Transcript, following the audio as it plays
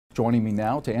Joining me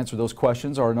now to answer those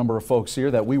questions are a number of folks here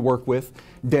that we work with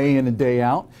day in and day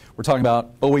out. We're talking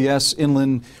about OES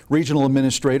Inland Regional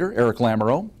Administrator Eric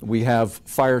Lamoureux. We have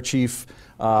Fire Chief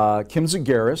Kim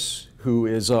Zagaris, who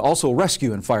is also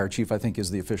Rescue and Fire Chief, I think is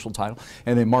the official title,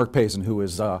 and then Mark Payson, who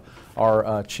is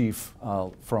our Chief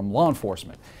from Law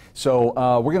Enforcement.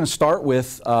 So we're going to start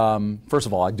with, first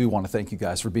of all, I do want to thank you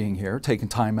guys for being here, taking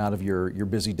time out of your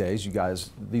busy days.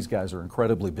 These guys are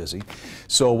incredibly busy.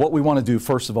 So what we want to do,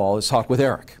 first of all, is talk with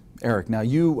Eric. Eric, now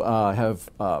you have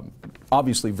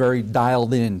obviously very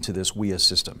dialed into this WEA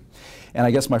system. And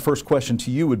I guess my first question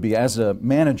to you would be, as a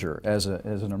manager, as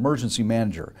an emergency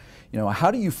manager, you know,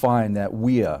 how do you find that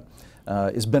WEA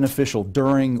is beneficial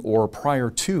during or prior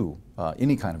to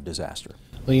any kind of disaster?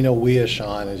 Well, you know, WEA,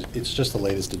 Shawn, it's just the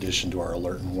latest addition to our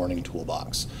alert and warning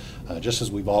toolbox. Just as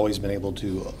we've always been able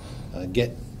to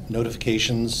get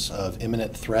notifications of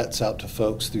imminent threats out to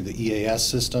folks through the EAS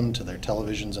system, to their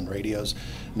televisions and radios,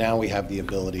 now we have the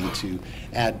ability to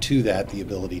add to that the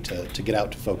ability to get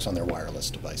out to folks on their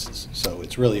wireless devices. So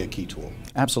it's really a key tool.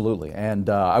 Absolutely. And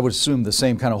I would assume the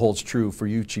same kind of holds true for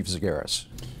you, Chief Zagaris.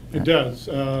 It does.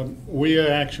 WEA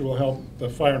actually will help the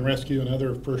fire and rescue and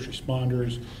other first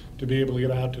responders to be able to get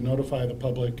out to notify the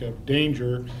public of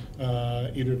danger,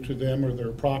 either to them or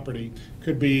their property.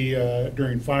 Could be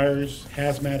during fires,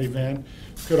 hazmat event,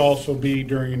 could also be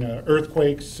during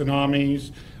earthquakes,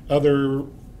 tsunamis, other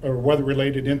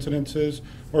weather-related incidences,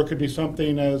 or it could be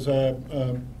something as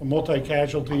a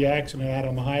multi-casualty accident out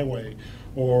on the highway,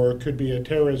 or it could be a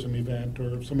terrorism event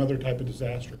or some other type of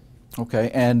disaster.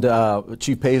 Okay, and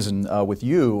Chief Payson, with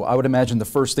you, I would imagine the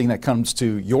first thing that comes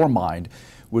to your mind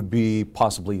would be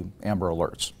possibly Amber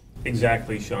Alerts.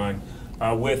 Exactly, Shawn.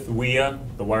 With WEA,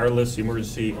 the Wireless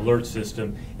Emergency Alert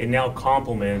System, it now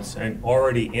complements an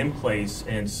already in place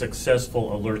and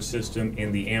successful alert system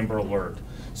in the Amber Alert.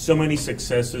 So many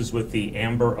successes with the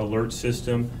Amber Alert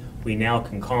system, we now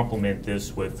can complement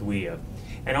this with WEA.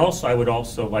 And also, I would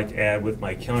also like to add with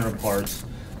my counterparts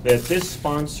that this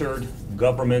sponsored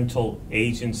governmental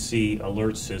agency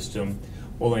alert system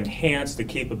will enhance the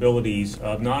capabilities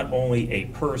of not only a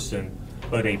person,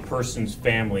 but a person's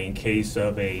family in case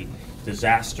of a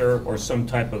disaster or some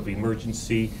type of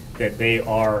emergency that they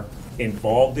are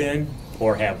involved in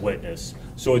or have witnessed.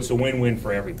 So it's a win-win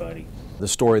for everybody. The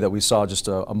story that we saw just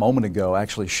a moment ago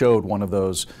actually showed one of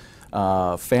those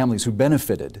families who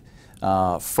benefited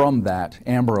from that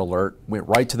Amber Alert, went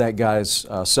right to that guy's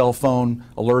cell phone,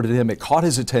 alerted him, it caught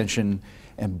his attention,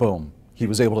 and boom, he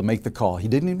was able to make the call. He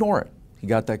didn't ignore it. He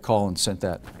got that call and sent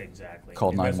that,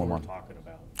 called 911. That's what we're talking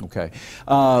Okay.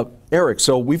 about. Eric,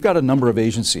 so we've got a number of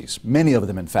agencies, many of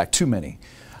them, in fact, too many,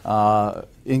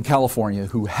 in California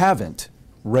who haven't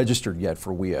registered yet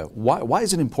for WEA. Why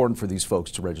is it important for these folks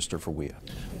to register for WEA?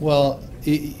 Well,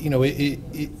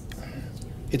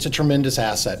 it's a tremendous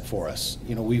asset for us.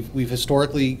 You know, we've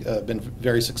historically been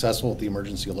very successful with the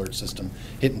emergency alert system,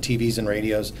 hitting TVs and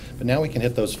radios, but now we can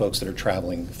hit those folks that are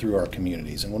traveling through our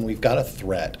communities. And when we've got a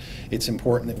threat, it's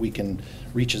important that we can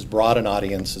reach as broad an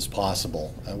audience as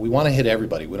possible. We want to hit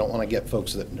everybody. We don't want to get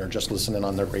folks that are just listening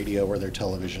on their radio or their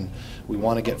television. We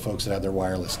want to get folks that have their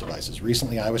wireless devices.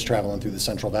 Recently, I was traveling through the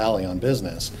Central Valley on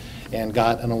business and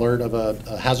got an alert of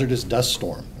a hazardous dust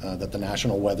storm that the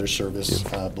National Weather Service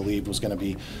believed was going to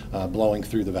be blowing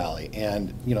through the valley.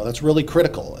 And, you know, that's really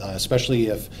critical, especially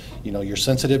if, you know, you're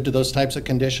sensitive to those types of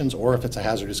conditions or if it's a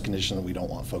hazardous condition that we don't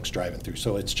want folks driving through.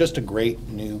 So it's just a great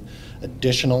new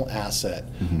additional asset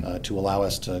to allow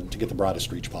us to get the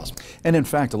broadest reach possible. And in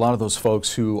fact, a lot of those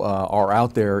folks who are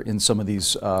out there in some of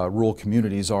these rural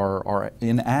communities are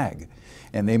in ag.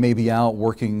 And they may be out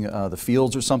working the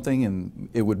fields or something, and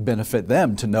it would benefit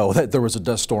them to know that there was a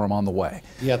dust storm on the way.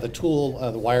 Yeah, the tool,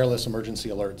 the Wireless Emergency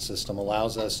Alert System,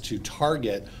 allows us to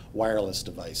target wireless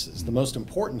devices. The most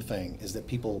important thing is that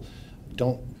people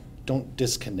don't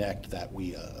disconnect that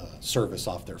WEA service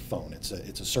off their phone. It's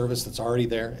a service that's already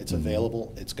there. It's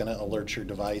available. It's going to alert your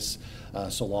device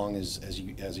so long as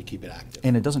you keep it active.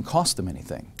 And it doesn't cost them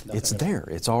anything. It's there.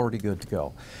 It's already good to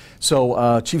go.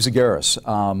 So Chief Zagaris,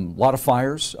 a lot of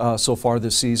fires so far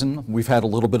this season. We've had a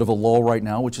little bit of a lull right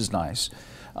now, which is nice.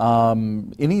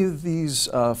 Any of these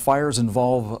fires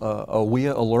involve a WEA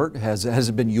alert? Has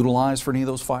it been utilized for any of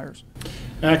those fires?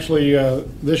 Actually,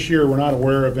 this year we're not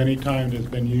aware of any time that's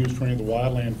been used for any of the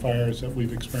wildland fires that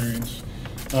we've experienced.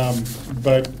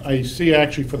 But I see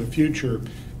actually for the future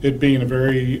it being a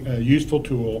very useful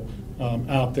tool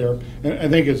out there. And I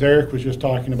think as Eric was just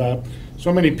talking about,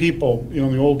 so many people, you know,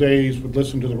 in the old days would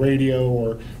listen to the radio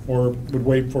or would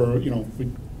wait for, you know,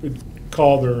 we'd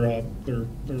call their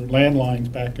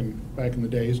landlines back in the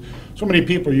days. So many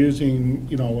people are using,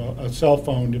 you know, a cell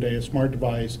phone today, a smart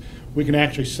device. We can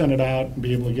actually send it out and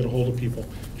be able to get a hold of people.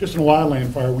 Just in a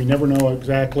wildland fire, we never know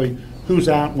exactly who's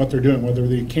out and what they're doing, whether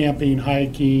they're camping,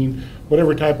 hiking,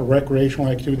 whatever type of recreational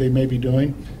activity they may be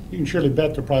doing. You can surely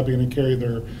bet they're probably going to carry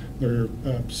their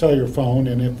cellular phone,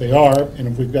 and if they are, and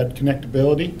if we've got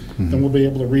connectability, then we'll be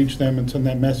able to reach them and send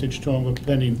that message to them with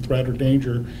pending threat or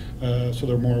danger, so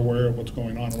they're more aware of what's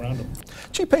going on around them.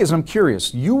 Chief Payson, I'm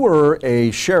curious, you were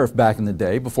a sheriff back in the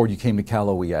day before you came to Cal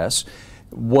OES.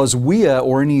 Was WEA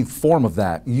or any form of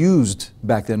that used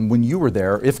back then when you were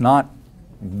there? If not,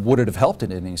 would it have helped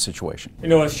in any situation? You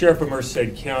know, as Sheriff of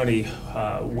Merced County,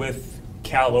 with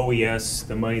Cal OES,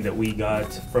 the money that we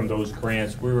got from those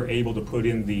grants, we were able to put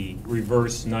in the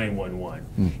reverse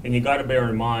 911. And you got to bear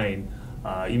in mind,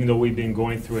 even though we've been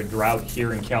going through a drought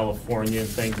here in California, and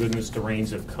thank goodness the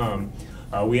rains have come,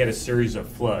 we had a series of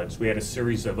floods. We had a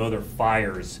series of other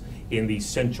fires in the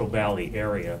Central Valley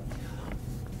area.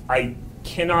 I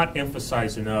cannot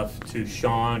emphasize enough to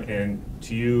Shawn and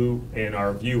to you and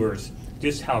our viewers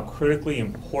just how critically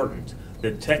important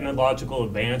the technological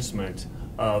advancement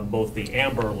of both the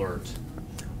Amber Alert,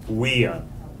 WEA,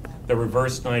 the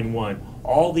reverse 911,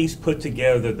 all these put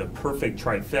together the perfect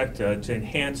trifecta to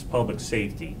enhance public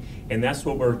safety. And that's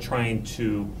what we're trying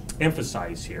to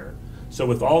emphasize here. So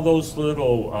with all those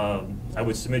little, I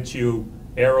would submit to you,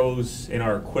 arrows in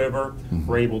our quiver,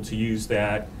 we're able to use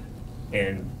that.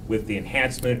 And with the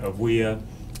enhancement of WEA,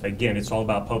 again, it's all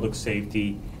about public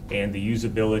safety and the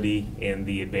usability and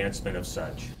the advancement of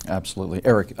such. Absolutely.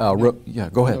 Eric, yeah,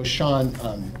 go ahead. So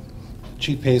Shawn,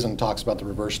 Chief Payson talks about the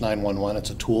reverse 911. It's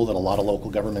a tool that a lot of local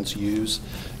governments use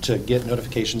to get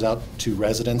notifications out to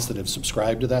residents that have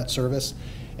subscribed to that service.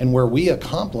 And where WEA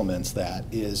complements that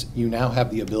is you now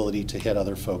have the ability to hit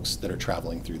other folks that are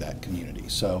traveling through that community.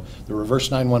 So the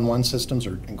reverse 911 systems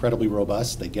are incredibly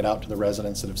robust. They get out to the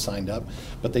residents that have signed up,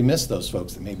 but they miss those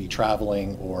folks that may be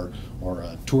traveling or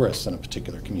tourists in a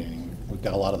particular community. We've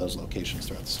got a lot of those locations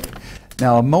throughout the state.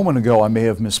 Now, a moment ago, I may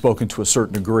have misspoken to a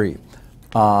certain degree.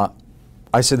 I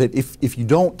said that if you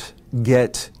don't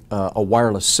get a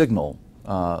wireless signal,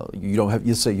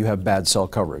 you say you have bad cell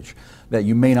coverage, that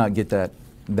you may not get that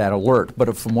alert.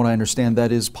 But from what I understand,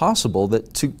 that is possible,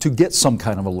 that to get some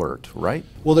kind of alert, right?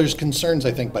 Well, there's concerns,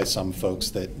 I think, by some folks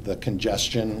that the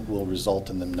congestion will result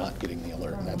in them not getting the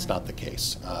alert, and that's not the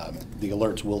case. The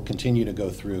alerts will continue to go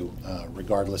through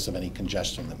regardless of any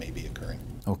congestion that may be occurring.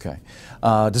 Okay.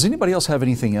 Does anybody else have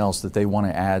anything else that they want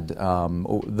to add?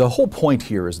 The whole point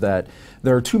here is that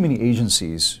there are too many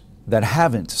agencies that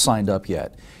haven't signed up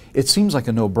yet. It seems like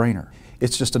a no-brainer.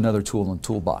 It's just another tool in the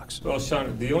toolbox. Well,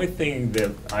 Shawn, the only thing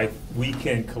that we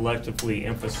can collectively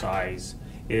emphasize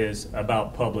is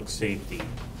about public safety.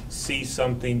 See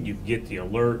something, you get the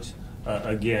alert.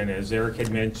 Again, as Eric had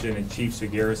mentioned and Chief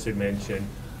Segueras had mentioned,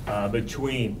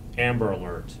 between Amber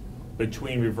Alert,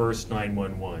 between reverse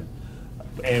 911,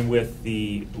 and with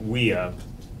the WEA,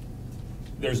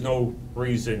 there's no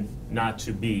reason not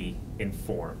to be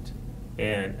informed.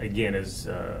 And again, as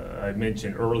I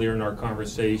mentioned earlier in our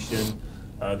conversation,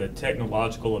 the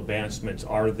technological advancements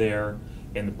are there,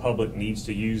 and the public needs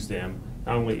to use them,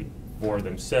 not only for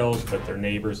themselves, but their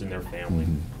neighbors and their family.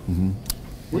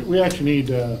 We actually need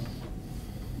the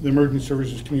emergency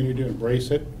services community to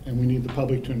embrace it, and we need the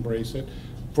public to embrace it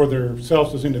for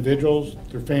themselves as individuals,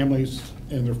 their families,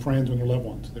 and their friends and their loved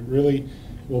ones. It really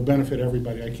will benefit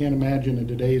everybody. I can't imagine in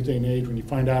today's day and age when you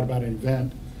find out about an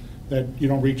event that you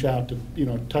don't reach out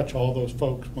to, touch all those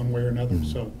folks one way or another.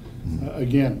 So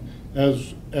again,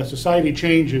 as society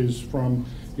changes from,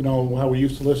 how we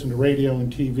used to listen to radio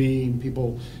and TV, and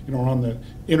people, are on the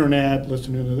internet, not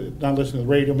listening to the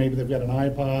radio, maybe they've got an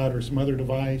iPod or some other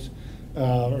device,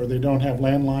 or they don't have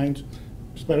landlines.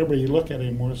 Just about everybody you look at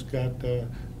anymore has got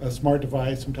a smart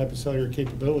device, some type of cellular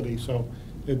capability. So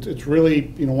it's really,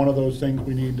 one of those things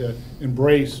we need to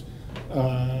embrace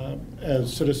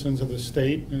as citizens of the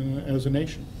state and as a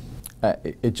nation.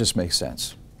 It just makes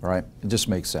sense, right? It just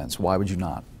makes sense. Why would you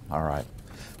not? All right.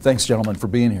 Thanks, gentlemen, for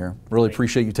being here. Really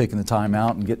appreciate you taking the time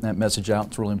out and getting that message out.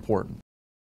 It's really important.